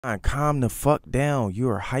Calm the fuck down.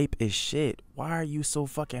 You're hype as shit. Why are you so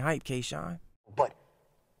fucking hype, Kshine? But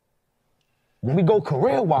when we go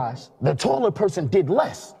career-wise, the taller person did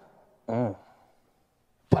less.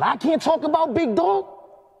 But I can't talk about big dog.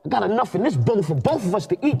 I got enough in this bowl for both of us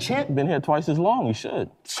to eat, champ. Been here twice as long, you should.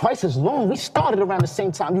 Twice as long? We started around the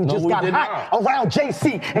same time. You just got hot around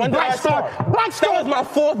JC. And Black Star. Black Star was my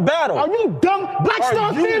fourth battle. Are you dumb? Black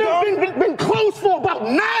Star Theater been closed for about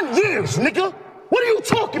 9 years, nigga. What are you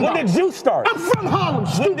talking about? When did you start? I'm from Harlem,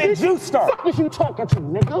 stupid. When did you start? Fuck is you talking to,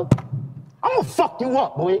 nigga? I'm gonna fuck you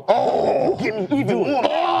up, boy. Oh, you give me even more.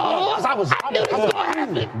 Cause I knew this was gonna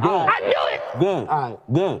happen. Good. I knew it. Good. All right.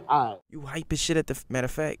 Good. All right. You hype as shit at the matter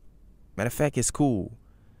of fact, it's cool.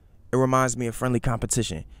 It reminds me of friendly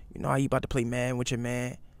competition. You know how you about to play man with your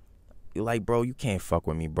man? You like, bro, you can't fuck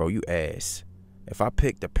with me, bro. You ass. If I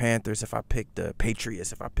pick the Panthers, if I pick the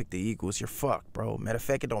Patriots, if I pick the Eagles, you're fucked, bro. Matter of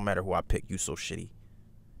fact, it don't matter who I pick. You so shitty.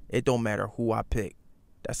 It don't matter who I pick.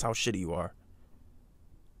 That's how shitty you are.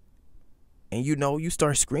 And you know, you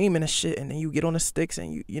start screaming and shit, and then you get on the sticks,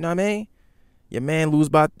 and you know what I mean? Your man lose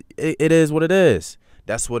by, it is what it is.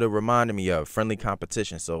 That's what it reminded me of, friendly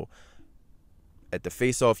competition. So at the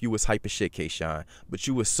face-off, you was hype as shit, Kshine. But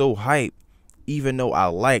you was so hype, even though I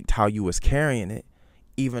liked how you was carrying it,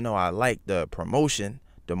 even though I liked the promotion,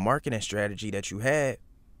 the marketing strategy that you had,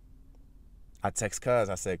 I text Cuz,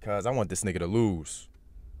 I said, Cuz, I want this nigga to lose.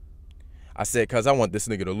 I said, Cuz, I want this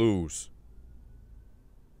nigga to lose.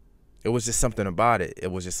 It was just something about it.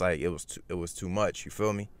 It was just like, it was too much, you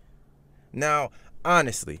feel me? Now,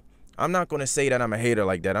 honestly, I'm not going to say that I'm a hater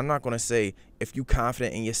like that. I'm not going to say if you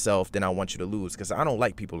confident in yourself, then I want you to lose, because I don't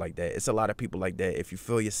like people like that. It's a lot of people like that. If you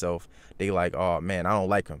feel yourself, they like, oh, man, I don't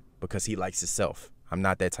like him because he likes himself. I'm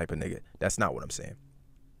not that type of nigga. That's not what I'm saying.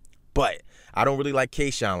 But I don't really like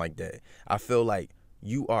Kshine like that. I feel like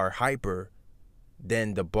you are hyper,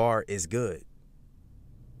 then the bar is good.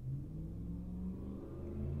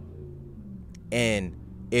 And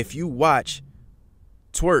if you watch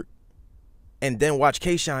Twerk and then watch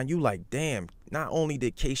Kshine, you like, damn, not only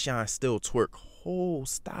did Kshine still twerk whole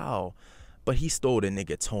style, but he stole the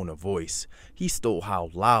nigga tone of voice. He stole how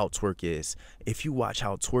loud Twerk is. If you watch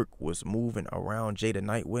how Twerk was moving around Jada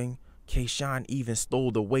Nightwing, Kshine even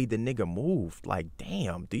stole the way the nigga moved. Like,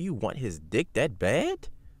 damn, do you want his dick that bad?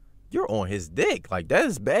 You're on his dick. Like, that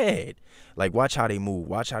is bad. Like, watch how they move.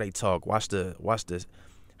 Watch how they talk. Watch the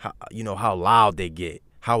how, you know, how loud they get,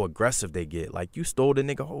 how aggressive they get. Like, you stole the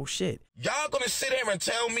nigga whole shit. Y'all gonna sit there and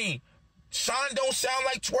tell me Sean don't sound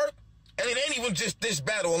like Twerk? And it ain't even just this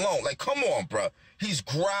battle alone. Like, come on, bro. He's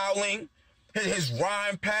growling. His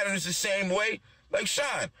rhyme pattern is the same way. Like,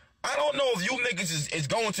 Sean, I don't know if you niggas is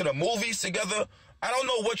going to the movies together. I don't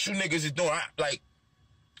know what you niggas is doing. Like,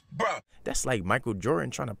 bro. That's like Michael Jordan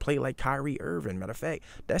trying to play like Kyrie Irving. Matter of fact,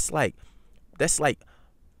 that's like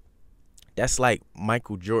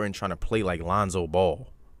Michael Jordan trying to play like Lonzo Ball.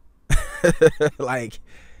 Like,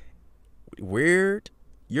 weird.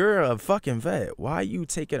 You're a fucking vet. Why are you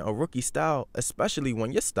taking a rookie style, especially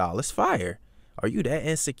when your style is fire? Are you that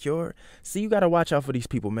insecure? See, you got to watch out for these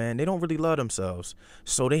people, man. They don't really love themselves.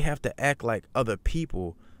 So they have to act like other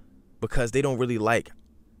people because they don't really like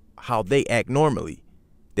how they act normally.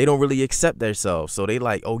 They don't really accept themselves. So they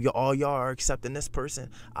like, oh, all y'all are accepting this person.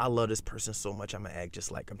 I love this person so much, I'm going to act just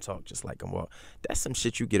like them, talk just like them. Well, that's some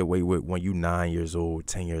shit you get away with when you 9 years old,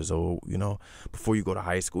 10 years old, you know, before you go to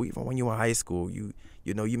high school. Even when you in high school, you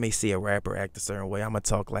know, you may see a rapper act a certain way. I'm going to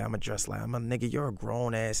talk like, I'm going to dress like, I'm a nigga. You're a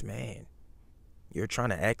grown-ass man. You're trying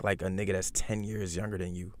to act like a nigga that's 10 years younger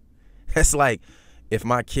than you. That's like if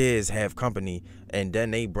my kids have company and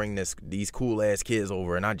then they bring these cool-ass kids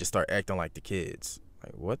over and I just start acting like the kids.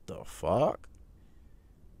 Like, what the fuck?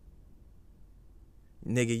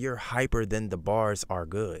 Nigga, you're hyper than the bars are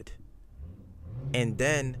good. And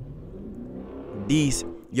then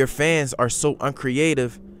your fans are so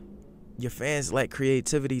uncreative. Your fans lack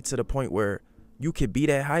creativity to the point where you could be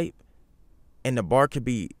that hype and the bar could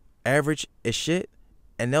be average as shit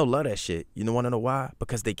and they'll love that shit. You want to know why?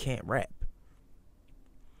 Because they can't rap.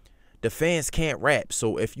 The fans can't rap,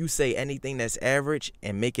 so if you say anything that's average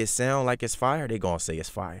and make it sound like it's fire, they gonna say it's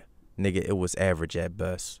fire. Nigga, it was average at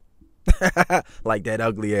best. Like that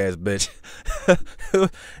ugly ass bitch.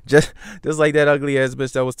 just like that ugly ass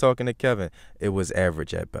bitch that was talking to Kevin. It was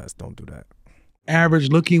average at best. Don't do that. Average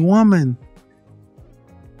looking woman.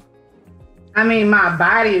 I mean, my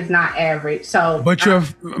body is not average, so. But you're,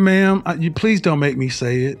 ma'am, you please don't make me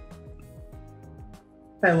say it.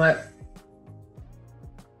 Say what?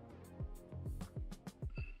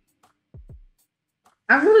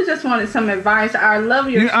 I really just wanted some advice. I love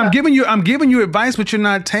your I'm giving you advice, but you're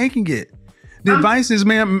not taking it. The advice is,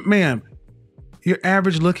 ma'am, you're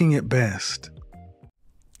average looking at best.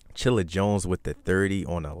 Chilla Jones with the 30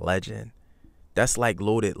 on a legend. That's like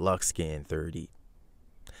Loaded Lux getting 30.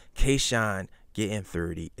 Kshine getting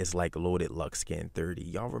 30 is like Loaded Lux getting 30.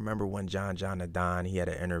 Y'all remember when John the Don, he had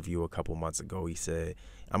an interview a couple months ago. He said,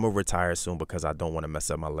 I'm going to retire soon because I don't want to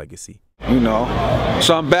mess up my legacy. You know,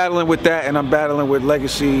 so I'm battling with that, and I'm battling with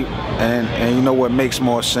legacy, and you know what makes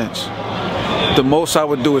more sense. The most I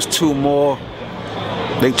would do is 2 more.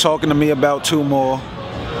 They talking to me about 2 more.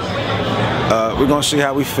 We're going to see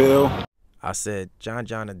how we feel. I said, John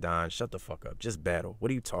the Don, shut the fuck up. Just battle. What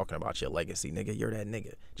are you talking about, your legacy, nigga? You're that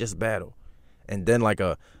nigga. Just battle. And then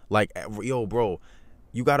yo, bro,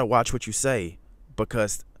 you got to watch what you say,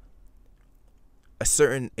 because a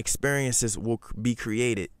certain experiences will be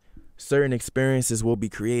created. Certain experiences will be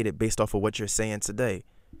created based off of what you're saying today.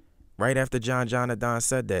 Right after John the Don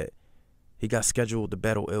said that, he got scheduled to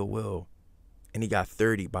battle Ill Will, and he got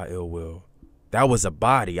 30 by Ill Will. That was a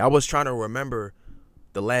body. I was trying to remember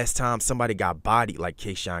the last time somebody got bodied like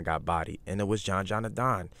Kshine got bodied, and it was John the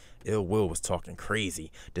Don. Ill Will was talking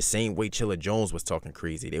crazy. The same way Chilla Jones was talking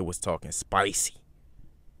crazy. They was talking spicy.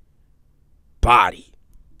 Body.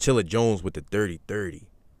 Chilla Jones with the 30-30.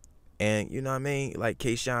 And you know what I mean? Like,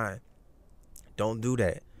 Kshine, don't do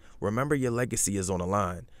that. Remember, your legacy is on the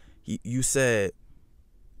line. You said,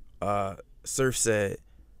 Surf said,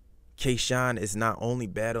 Kshine is not only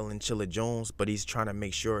battling Chilla Jones, but he's trying to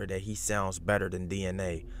make sure that he sounds better than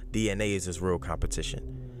DNA. DNA is his real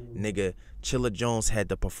competition. Nigga, Chilla Jones had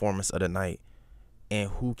the performance of the night. And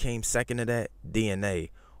who came second to that? DNA.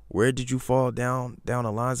 Where did you fall down the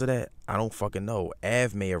lines of that? I don't fucking know.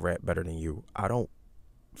 Av may have rapped better than you.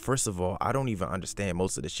 First of all, I don't even understand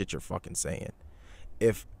most of the shit you're fucking saying.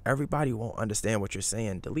 If everybody won't understand what you're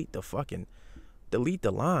saying, delete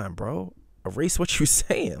the line, bro. Erase what you're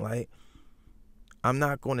saying. Like, I'm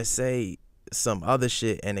not going to say some other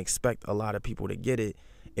shit and expect a lot of people to get it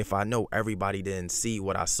if I know everybody didn't see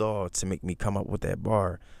what I saw to make me come up with that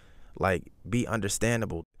bar. Like, be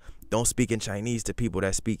understandable. Don't speak in Chinese to people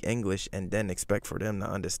that speak English and then expect for them to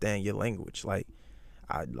understand your language. Like,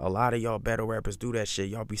 a lot of y'all battle rappers do that shit.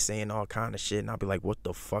 Y'all be saying all kind of shit, and I'll be like, what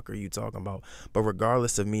the fuck are you talking about? But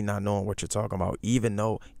regardless of me not knowing what you're talking about, even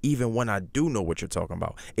when I do know what you're talking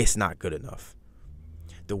about, it's not good enough.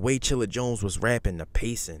 The way Chilla Jones was rapping, the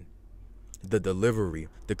pacing, the delivery,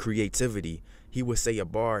 the creativity, he would say a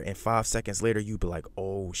bar, and 5 seconds later, you'd be like,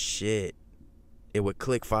 oh shit. It would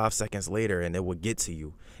click 5 seconds later, and it would get to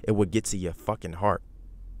you. It would get to your fucking heart.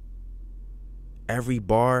 Every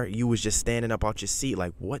bar, you was just standing up out your seat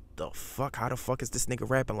like, what the fuck? How the fuck is this nigga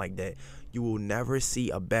rapping like that? You will never see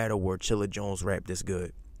a battle where Chilla Jones rap this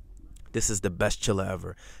good. This is the best Chilla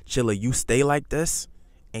ever. Chilla, you stay like this,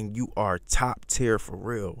 and you are top tier for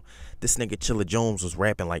real. This nigga Chilla Jones was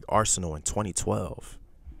rapping like Arsenal in 2012.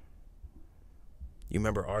 You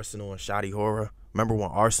remember Arsenal and Shoddy Horror? Remember when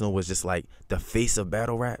Arsenal was just like the face of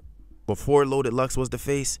battle rap? Before Loaded Lux was the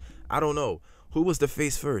face? I don't know. Who was the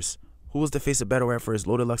face first? Who was the face of battle rap first,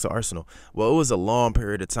 Loaded Lux or Arsenal? Well, it was a long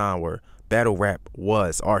period of time where battle rap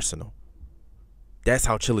was Arsenal. That's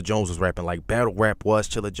how Chilla Jones was rapping. Like, battle rap was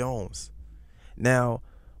Chilla Jones. Now,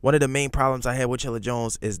 one of the main problems I had with Chilla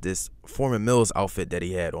Jones is this Foreman Mills outfit that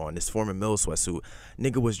he had on. This Foreman Mills sweatsuit.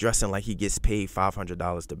 Nigga was dressing like he gets paid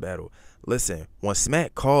 $500 to battle. Listen, when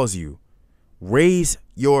Smack calls you, raise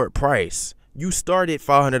your price. You started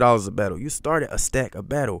 $500 a battle. You started a stack of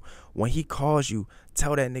battle. When he calls you,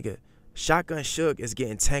 tell that nigga, Shotgun Suge is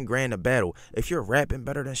getting 10 grand a battle. If you're rapping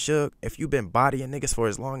better than Suge, if you've been bodying niggas for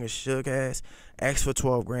as long as Suge has, ask for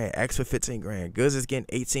 12 grand, ask for 15 grand. Goods is getting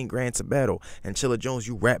 18 grand to battle. And Chilla Jones,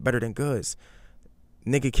 you rap better than Goods.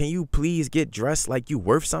 Nigga, can you please get dressed like you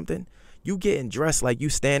worth something? You getting dressed like you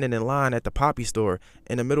standing in line at the Poppy store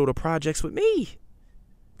in the middle of the projects with me.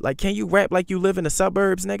 Like, can you rap like you live in the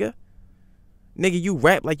suburbs, nigga? Nigga, you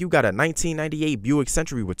rap like you got a 1998 Buick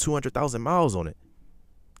Century with 200,000 miles on it.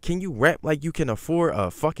 Can you rap like you can afford a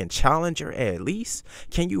fucking Challenger at least?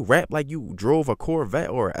 Can you rap like you drove a Corvette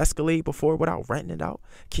or an Escalade before without renting it out?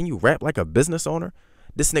 Can you rap like a business owner?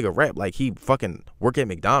 This nigga rap like he fucking work at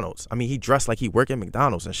McDonald's. I mean, he dressed like he work at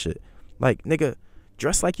McDonald's and shit. Like, nigga,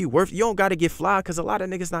 dress like you worth. You don't gotta get fly because a lot of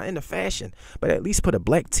niggas not into fashion. But at least put a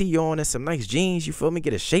black tee on and some nice jeans, you feel me?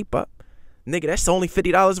 Get a shape up. Nigga, that's only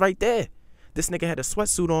 $50 right there. This nigga had a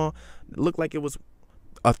sweatsuit on, looked like it was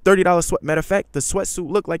a $30 sweat. Matter of fact, the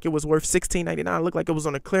sweatsuit looked like it was worth $16.99. Looked like it was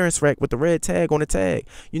on a clearance rack with the red tag on the tag.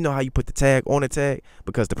 You know how you put the tag on the tag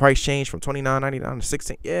because the price changed from $29.99 to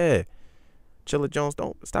 $16. Yeah. Chilla Jones,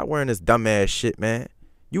 don't stop wearing this dumbass shit, man.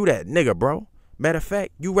 You that nigga, bro. Matter of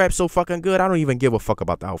fact, you rap so fucking good, I don't even give a fuck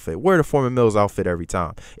about the outfit. Wear the Foreman Mills outfit every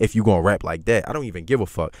time. If you gonna rap like that, I don't even give a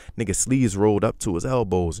fuck. Nigga sleeves rolled up to his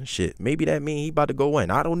elbows and shit. Maybe that mean he about to go in.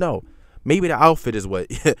 I don't know. Maybe the outfit is what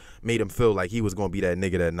made him feel like he was gonna be that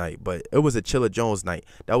nigga that night. But it was a Chilla Jones night.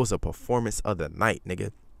 That was a performance of the night, nigga.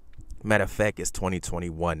 Matter of fact, it's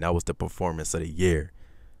 2021. That was the performance of the year.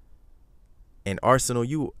 And Arsenal,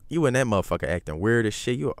 you and that motherfucker acting weird as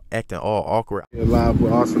shit. You acting all awkward. You're live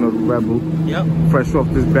with Arsenal the Rebel. Yep. Fresh off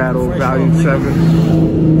this battle, Fresh Volume off,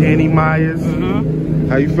 7. Danny Myers.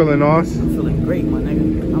 How you feeling, Ars? I'm feeling great, my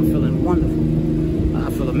nigga. I'm feeling wonderful.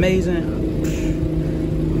 I feel amazing.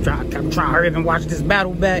 I'm trying to hurry up and watch this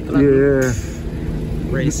battle back. Yeah.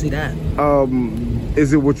 Ready to see that.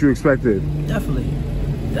 Is it what you expected? Definitely.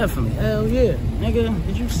 Definitely. Hell yeah. Nigga,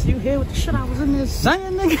 did you hear what the shit I was in there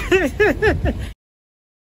saying, nigga?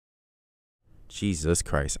 Jesus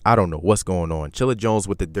Christ. I don't know what's going on. Chilla Jones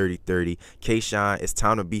with the Dirty 30. Kshine, it's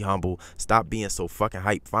time to be humble. Stop being so fucking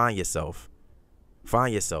hype. Find yourself.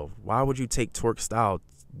 Find yourself. Why would you take twerk style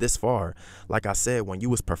this far? Like I said, when you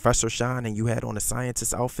was Professor Shine and you had on a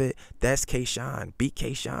scientist outfit, that's Kshine. Beat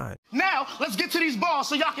Kshine. Now, let's get to these bars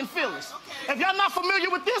so y'all can feel this. If y'all not familiar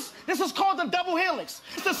with this, this is called the double helix.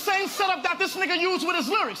 It's the same setup that this nigga used with his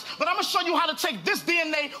lyrics, but I'm gonna show you how to take this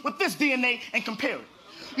DNA with this DNA and compare it.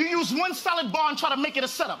 You use one solid bar and try to make it a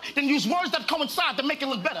setup. Then use words that coincide to make it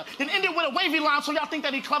look better. Then end it with a wavy line so y'all think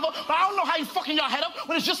that he clever. But I don't know how you fucking y'all head up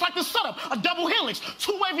when it's just like this setup. A double helix.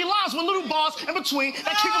 2 wavy lines with little bars in between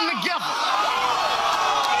that keep them together.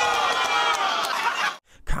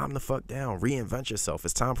 Calm the fuck down. Reinvent yourself.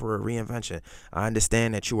 It's time for a reinvention. I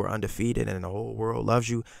understand that you are undefeated and the whole world loves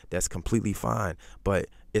you. That's completely fine. But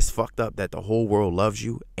it's fucked up that the whole world loves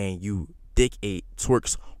you and you dictate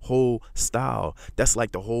Twerk's whole style. That's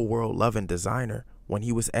like the whole world loving designer when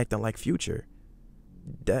he was acting like Future.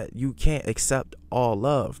 That you can't accept all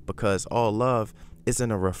love because all love isn't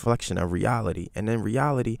a reflection of reality. And in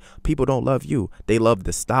reality, people don't love you. They love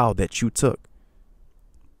the style that you took.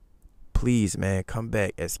 Please, man, come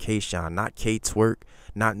back as Kshine, not K-Twerk,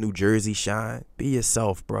 not New Jersey Shine. Be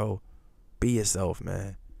yourself, bro. Be yourself,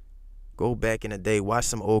 man. Go back in the day, watch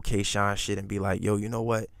some old Kshine shit and be like, yo, you know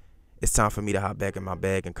what? It's time for me to hop back in my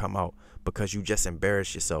bag and come out because you just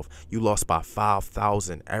embarrassed yourself. You lost by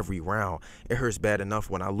 5,000 every round. It hurts bad enough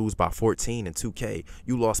when I lose by 14 in 2K.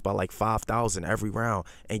 You lost by like 5,000 every round.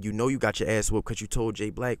 And you know you got your ass whooped because you told Jay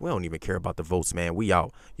Black, we don't even care about the votes, man. We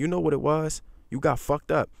out. You know what it was? You got fucked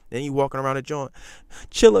up. Then you walking around the joint.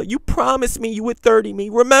 Chilla, you promised me you would 30 me.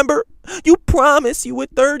 Remember? You promised you would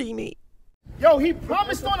 30 me. Yo, he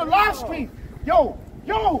promised on the live stream. Yo,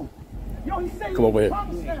 he said Come over here.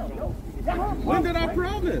 When did I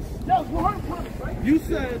promise? Yo, you heard promise, right? You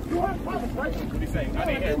said. You heard promise, right? What did he say? I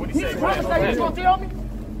didn't hear. What did He promised that he was gonna tell me.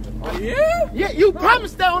 Yeah? Yeah, you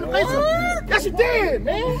promised that on the Facebook. Yes, you did,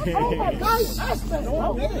 man. Oh my God, you asked that,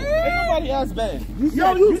 bro. Ain't nobody asked that. You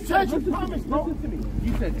said you promised, bro. Listen to me.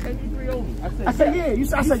 You said, can you 3-0 me? I said,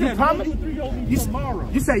 yeah. I said, you promised? You tomorrow.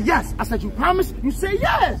 You said yes. I said, you promised? You said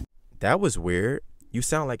yes. That was weird. You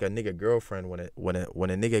sound like a nigga girlfriend when a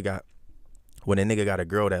nigga got a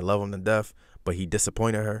girl that love him to death, but he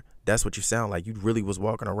disappointed her. That's what you sound like. You really was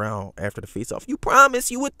walking around after the face off. You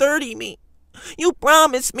promised you would 30 me. You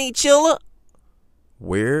promised me, Chilla.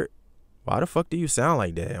 Weird. Why the fuck do you sound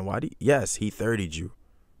like that? And why do yes, he 30'd you.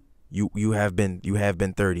 You have been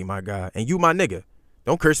 30, my God. And you my nigga.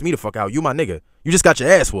 Don't curse me the fuck out. You my nigga. You just got your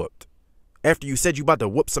ass whooped. After you said you about to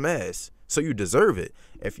whoop some ass. So you deserve it.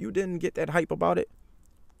 If you didn't get that hype about it,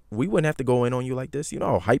 we wouldn't have to go in on you like this. You know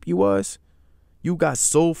how hype you was? You got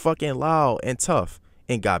so fucking loud and tough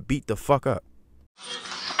and got beat the fuck up.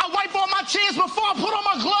 I wipe all my tears before I put on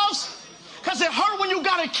my gloves. Cause it hurt when you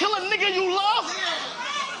gotta kill a nigga you love.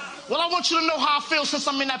 Well, I want you to know how I feel since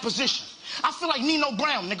I'm in that position. I feel like Nino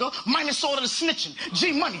Brown, nigga, minus all of the snitching.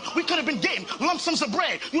 G-Money, we could have been getting lump sums of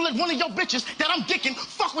bread. You let one of your bitches that I'm dicking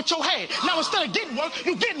fuck with your head. Now instead of getting work,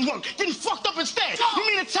 you getting work, getting fucked up instead. You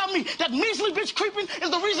mean to tell me that measly bitch creeping is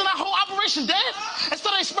the reason our whole operation dead?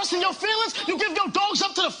 Instead of expressing your feelings, you give your dogs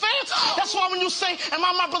up to the fans? That's why when you say, am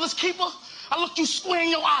I my brother's keeper? I look you square in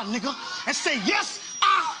your eye, nigga, and say, yes,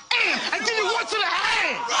 I am, and give you one to the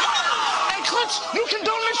head. And Clutch, you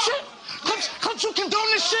condone this shit? Clutch, you condone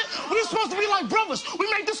this shit? We were supposed to be like brothers.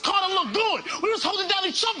 We made this Carter look good. We was holding down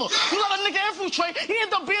each other. You let a nigga infiltrate, he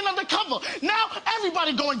ended up being undercover. Now,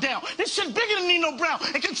 everybody going down. This shit bigger than Nino Brown.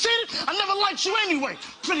 And conceded, I never liked you anyway,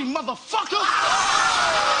 pretty motherfucker.